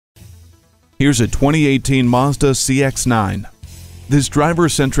Here's a 2018 Mazda CX-9. This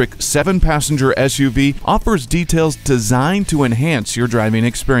driver-centric 7-passenger SUV offers details designed to enhance your driving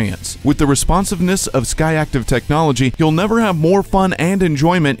experience. With the responsiveness of Skyactiv technology, you'll never have more fun and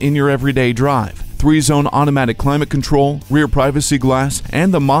enjoyment in your everyday drive. 3-zone automatic climate control, rear privacy glass,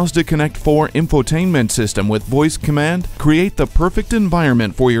 and the Mazda Connect 4 infotainment system with voice command create the perfect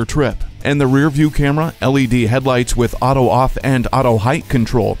environment for your trip. And the rear view camera, LED headlights with auto off and auto height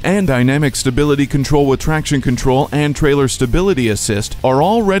control, and dynamic stability control with traction control and trailer stability assist are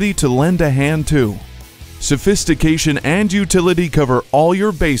all ready to lend a hand too. Sophistication and utility cover all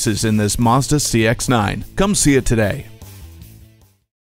your bases in this Mazda CX-9. Come see it today.